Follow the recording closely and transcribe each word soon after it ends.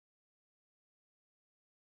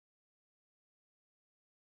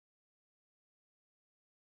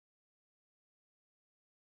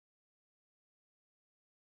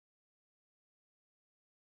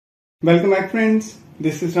Welcome back friends,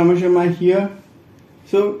 this is Ramesh Sharma here.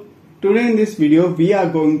 So today in this video we are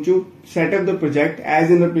going to set up the project. As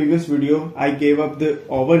in the previous video I gave up the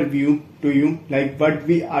overview to you, like what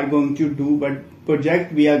we are going to do, what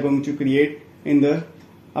project we are going to create in the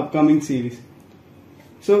upcoming series.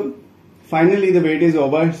 So finally the wait is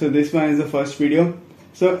over, so this one is the first video.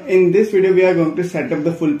 So in this video we are going to set up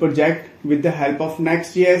the full project with the help of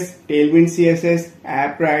NextJS, Tailwind CSS,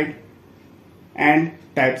 Appwrite and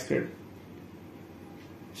Typescript.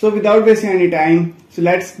 So without wasting any time, so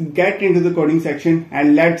let's get into the coding section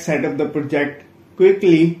and let's set up the project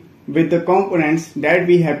quickly with the components that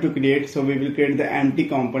we have to create. So we will create the empty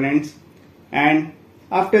components, and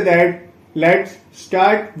after that let's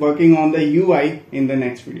start working on the UI in the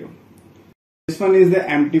next video. This one is the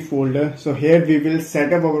empty folder. So here we will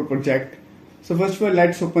set up our project. So first of all,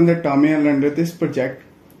 let's open the terminal under this project.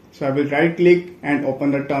 So I will right click and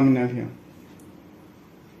open the terminal here.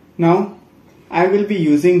 Now I will be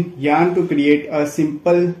using Yarn to create a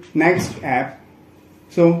simple Next app.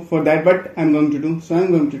 So for that, what I'm going to do, so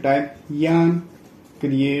I'm going to type Yarn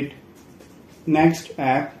create Next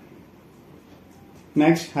app,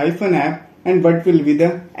 Next-app, and what will be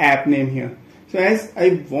the app name here. So as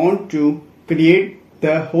I want to create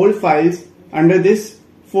the whole files under this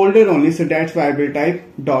folder only, so that's why I will type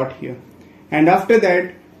dot here. And after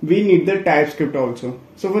that we need the TypeScript also.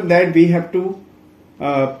 So for that we have to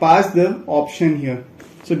pass the option here.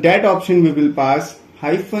 So that option we will pass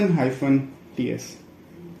 --ts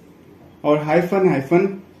or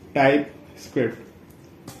 --TypeScript.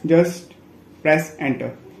 Just press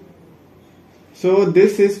enter. So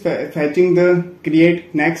this is fetching the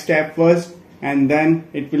create next app first, and then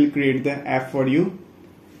it will create the app for you.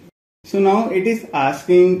 So now it is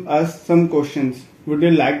asking us some questions. Would you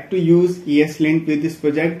like to use ESLint with this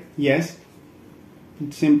project? Yes.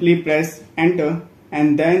 Simply press enter.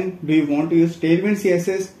 And then, do you want to use Tailwind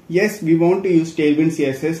CSS? Yes, we want to use Tailwind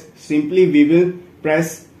CSS. Simply we will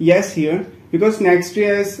press yes here, because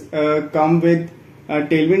Next.js come with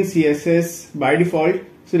Tailwind CSS by default.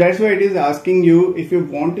 So that's why it is asking you if you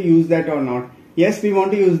want to use that or not. Yes, we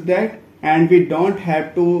want to use that, and we don't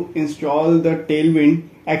have to install the Tailwind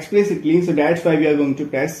explicitly. So that's why we are going to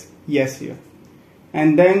press yes here.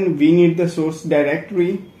 And then we need the source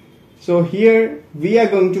directory. So here we are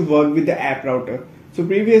going to work with the app router. So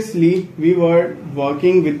previously we were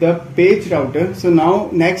working with the page router. So now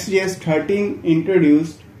Next.js 13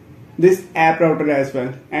 introduced this app router as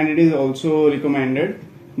well, and it is also recommended.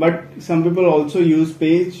 But some people also use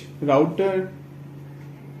page router.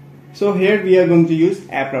 So here we are going to use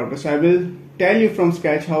app router. So I will tell you from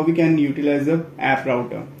scratch how we can utilize the app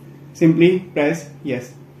router. Simply press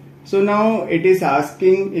yes. So now it is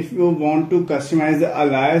asking if you want to customize the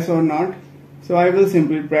alias or not. So I will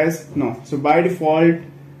simply press no. So by default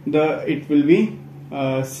it will be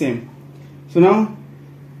same. So now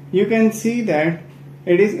you can see that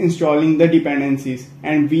it is installing the dependencies,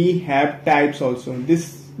 and we have types also.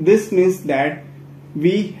 This means that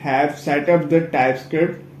we have set up the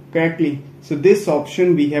TypeScript correctly. So this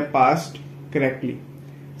option we have passed correctly.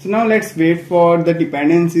 So now let's wait for the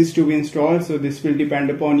dependencies to be installed. So this will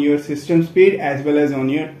depend upon your system speed as well as on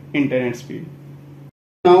your internet speed.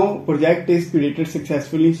 Now project is created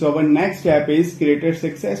successfully. So our next app is created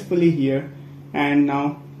successfully here. And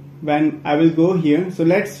now when I will go here, so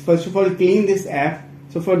let's first of all clean this app.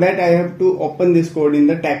 So for that I have to open this code in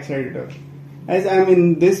the text editor. As I am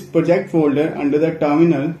in this project folder under the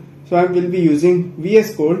terminal, so I will be using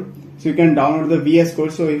VS Code. So you can download the VS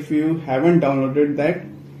Code. So if you haven't downloaded that,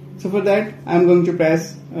 so for that I am going to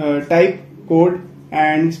press type code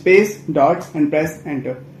and space dots and press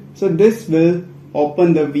enter. So this will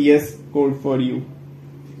open the VS Code for you.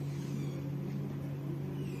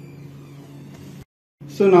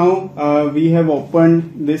 So now we have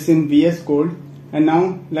opened this in VS Code, and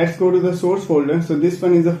now let's go to the source folder. So this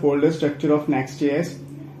one is the folder structure of Next.js,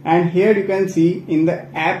 and here you can see in the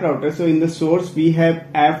app router, so in the source we have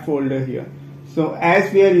app folder here. So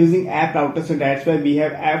as we are using app router, so that's why we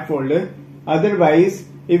have app folder. Otherwise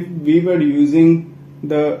if we were using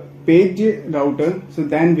the page router, so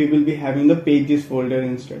then we will be having the pages folder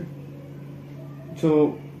instead.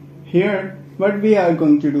 So here what we are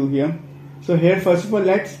going to do here, so here first of all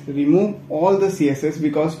let's remove all the CSS,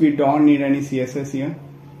 because we don't need any CSS here.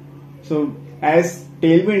 So as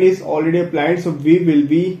Tailwind is already applied, so we will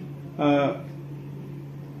be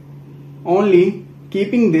only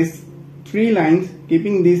keeping these three lines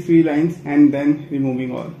and then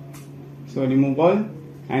removing all. So remove all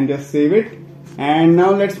and just save it. And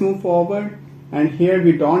now let's move forward, and here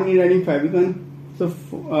we don't need any favicon, so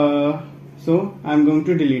I'm going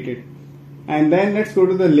to delete it. And then let's go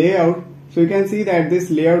to the layout. So you can see that this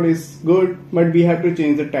layout is good, but we have to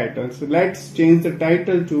change the title. So let's change the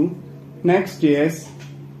title to NextJS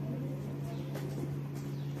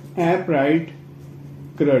Appwrite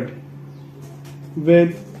CRUD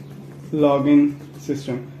with login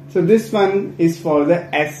system. So this one is for the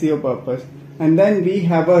SEO purpose. And then we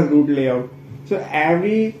have a root layout. So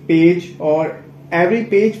every page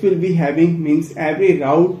will be having, means every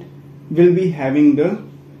route will be having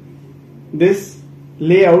this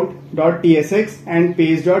layout.tsx and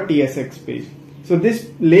page.tsx page. So this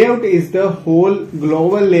layout is the whole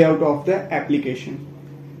global layout of the application.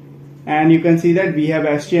 And you can see that we have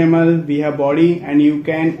HTML, we have body, and you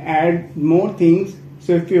can add more things.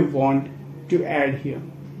 So if you want to add here,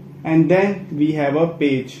 and then we have a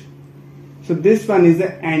page. So this one is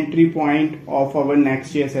the entry point of our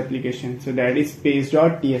Next.js application. So that is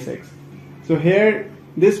page.tsx. So here,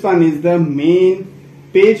 this one is the main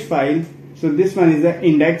page file. So this one is the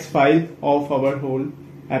index file of our whole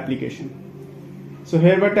application. So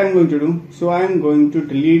here what I'm going to do, so I'm going to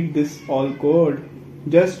delete this all code.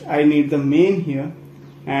 Just I need the main here,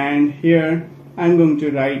 and here I'm going to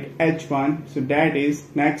write h1. So that is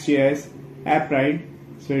Next.js Appwrite.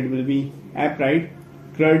 So it will be Appwrite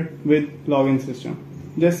CRUD with login system.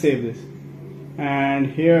 Just save this. And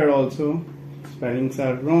here also spellings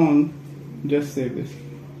are wrong. Just save this.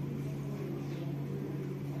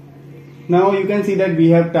 Now you can see that we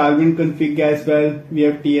have Tailwind config as well, we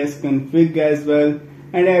have TS config as well,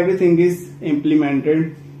 and everything is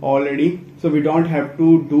implemented already. So we don't have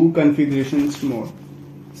to do configurations more.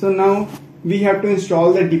 So now we have to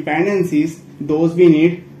install the dependencies, those we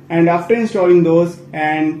need, and after installing those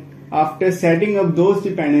and after setting up those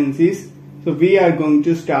dependencies, so we are going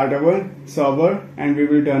to start our server and we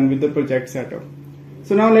will done with the project setup.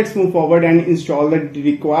 So now let's move forward and install the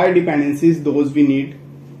required dependencies, those we need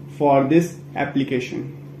for this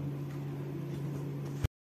application.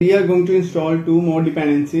 We are going to install two more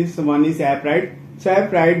dependencies. So one is Appwrite. So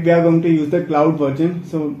Appwrite, we are going to use the cloud version.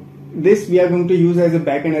 So this we are going to use as a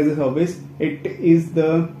backend-as-a-service. It is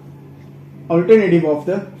the alternative of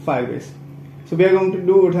the firebase. So we are going to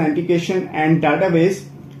do authentication and database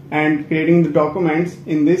and creating the documents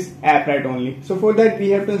in this Appwrite only. So for that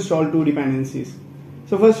we have to install two dependencies.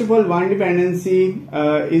 So first of all, one dependency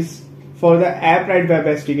is for the Appwrite web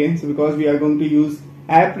SDK. So because we are going to use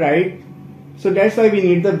Appwrite, so that's why we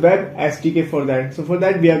need the web SDK for that. So for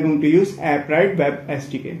that we are going to use Appwrite web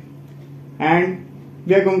SDK, and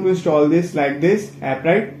we are going to install this like this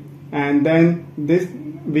Appwrite, and then this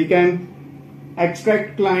we can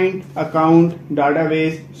extract client, account,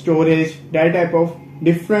 database, storage, that type of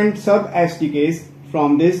different sub SDKs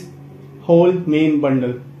from this whole main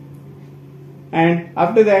bundle. And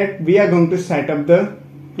after that we are going to set up the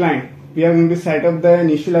client. We are going to set up the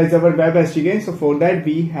initialize our web SDK. So for that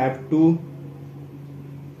we have to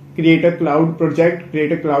create a cloud project,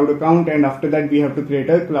 create a cloud account, and after that we have to create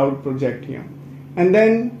a cloud project here. And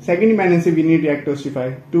then second dependency, we need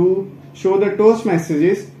React-Toastify. To show the toast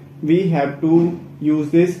messages, we have to use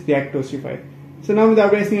this React-Toastify. So now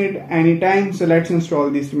without wasting any time, so let's install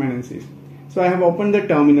these dependencies. So I have opened the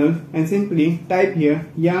terminal and simply type here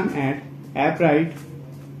yarn add appwrite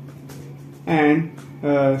and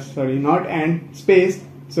space.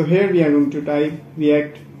 So here we are going to type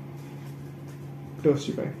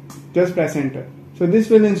React-Toastify. Just press enter. So this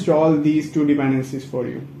will install these two dependencies for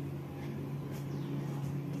you.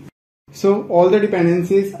 So all the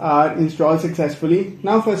dependencies are installed successfully.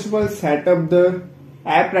 Now first of all, set up the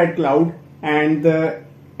Appwrite cloud and the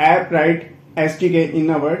Appwrite SDK in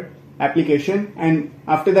our application, and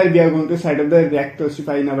after that we are going to set up the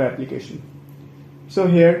React-Toastify in our application. So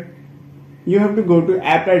here you have to go to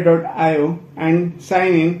appwrite.io and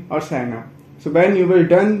sign in or sign up. So when you will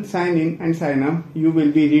done sign in and sign up, you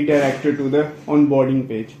will be redirected to the onboarding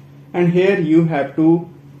page, and here you have to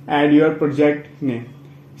add your project name.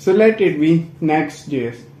 So let it be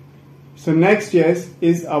Next.js. So Next.js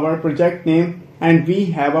is our project name and we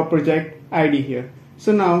have a project ID here.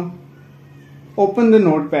 So now open the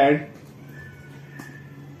notepad,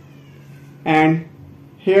 and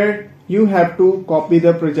here you have to copy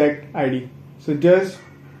the project ID. So just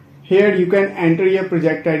here you can enter your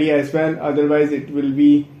project ID as well, otherwise it will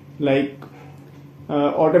be like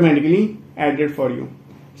automatically added for you.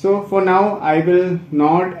 So for now I will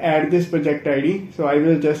not add this project ID, so I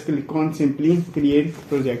will just click on simply create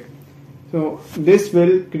project. So this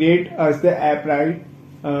will create us the Appwrite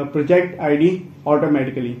project ID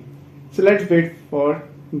automatically. So let's wait for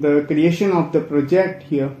the creation of the project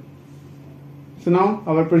here. So now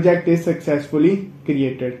our project is successfully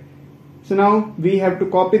created. So now we have to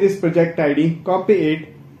copy this project ID, copy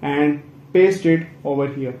it and paste it over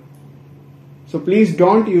here. So please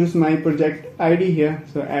don't use my project ID here,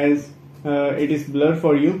 so as it is blurred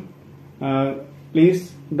for you.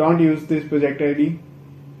 Please don't use this project ID,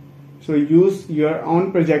 so use your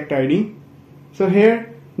own project ID. So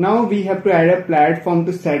here now we have to add a platform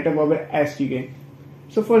to set up our SDK.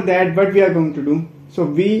 So for that, what we are going to do, so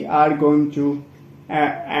we are going to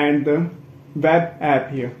add the web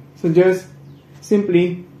app here. So just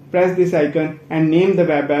simply press this icon and name the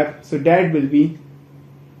web app. So that will be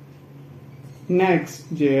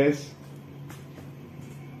NextJS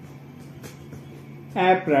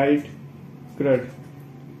Appwrite CRUD,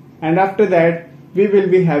 and after that we will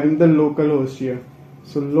be having the local host here.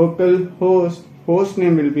 So local host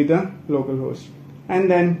name will be the local host,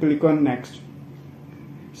 and then click on next.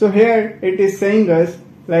 So here it is saying us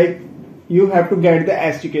like you have to get the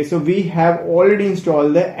SDK. So we have already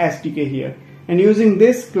installed the SDK here, and using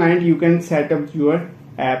this client you can set up your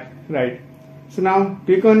app, right? So now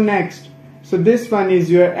click on next. So this one is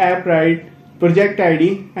your Appwrite project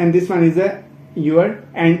ID, and this one is your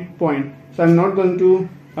endpoint. So I'm not going to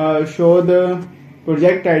show the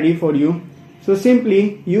project ID for you. So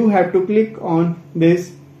simply you have to click on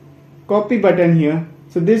this copy button here.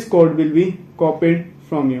 So this code will be copied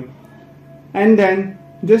from you, and then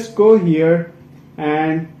just go here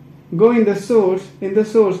and go in the source. In the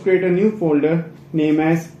source, create a new folder named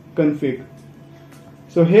as config.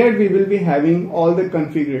 So here we will be having all the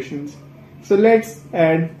configurations. So let's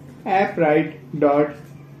add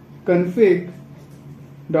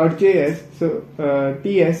appwrite.config.js, so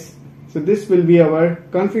ts. So this will be our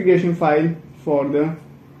configuration file for the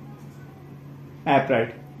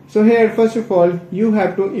Appwrite. So here first of all you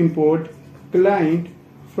have to import client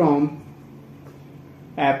from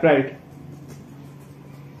Appwrite.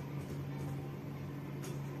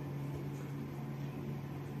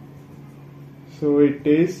 So it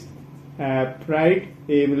is Appwrite,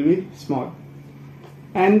 A will be small,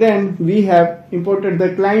 and then we have imported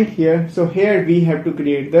the client here. So here we have to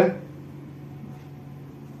create the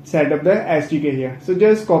set up the SDK here. So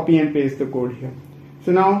just copy and paste the code here.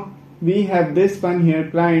 So now we have this one here,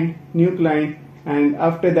 client, new client, and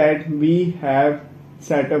after that we have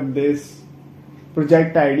set up this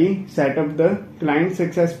project ID, set up the client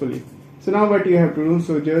successfully. So now what you have to do,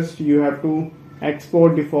 so just you have to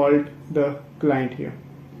export default the client here.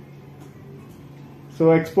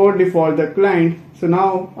 So export default the client. So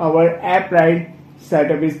now our Appwrite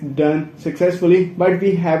setup is done successfully, but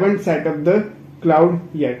we haven't set up the cloud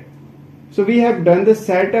yet. So we have done the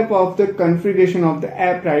setup of the configuration of the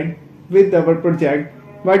Appwrite with our project,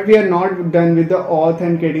 but we are not done with the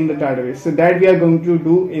authenticating the database. So that we are going to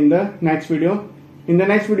do in the next video. In the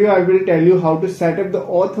next video I will tell you how to set up the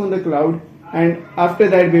auth on the cloud, and after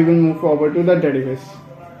that we will move forward to the database.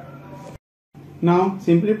 Now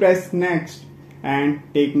simply press next and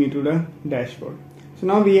take me to the dashboard. So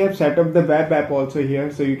now we have set up the web app also here,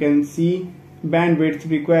 so you can see bandwidth,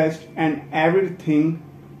 request, and everything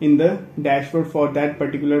in the dashboard for that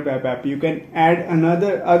particular web app. You can add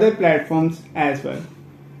other platforms as well.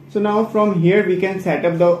 So now from here we can set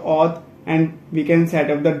up the auth, and we can set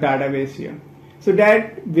up the database here. So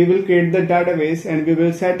that we will create the database, and we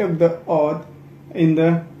will set up the auth in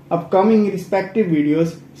the upcoming respective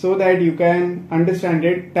videos, so that you can understand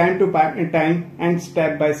it time to time and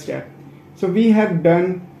step by step. So we have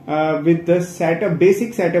done with the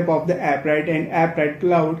basic setup of the Appwrite and Appwrite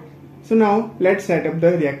Cloud. So now let's set up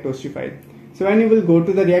the React Hostify. So when you will go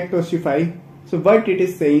to the React Hostify, so what it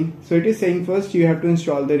is saying, so it is saying first you have to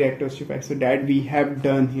install the React Hostify. So that we have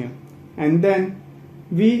done here, and then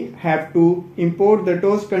we have to import the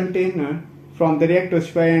toast container from the React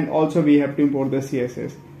Hostify, and also we have to import the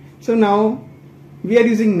CSS. So now we are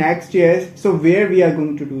using Next.js. So where we are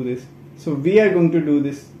going to do this? So we are going to do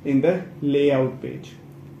this in the layout page.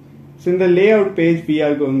 So in the layout page we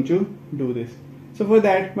are going to do this. So for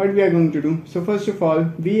that, what we are going to do, so first of all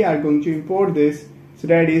we are going to import this. So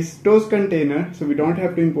that is toast container. So we don't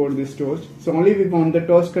have to import this toast. So only we want the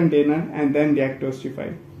toast container and then React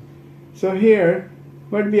Hostify. So here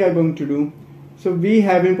what we are going to do, so we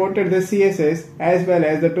have imported the CSS as well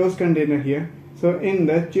as the toast container here. So in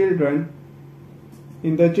the children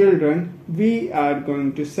we are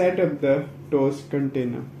going to set up the toast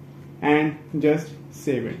container and just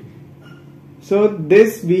save it. So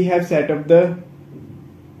this we have set up the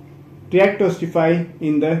React Hostify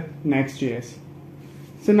in the Next.js.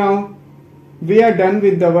 So now we are done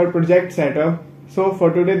with our project setup. So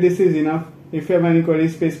for today this is enough. If you have any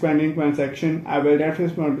queries, please comment in comment section. I will definitely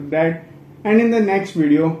respond to that. And in the next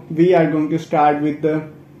video we are going to start with the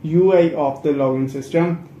UI of the login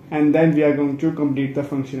system, and then we are going to complete the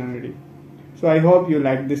functionality. So I hope you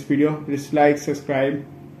liked this video. Please like, subscribe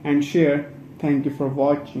and share. Thank you for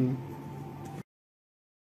watching.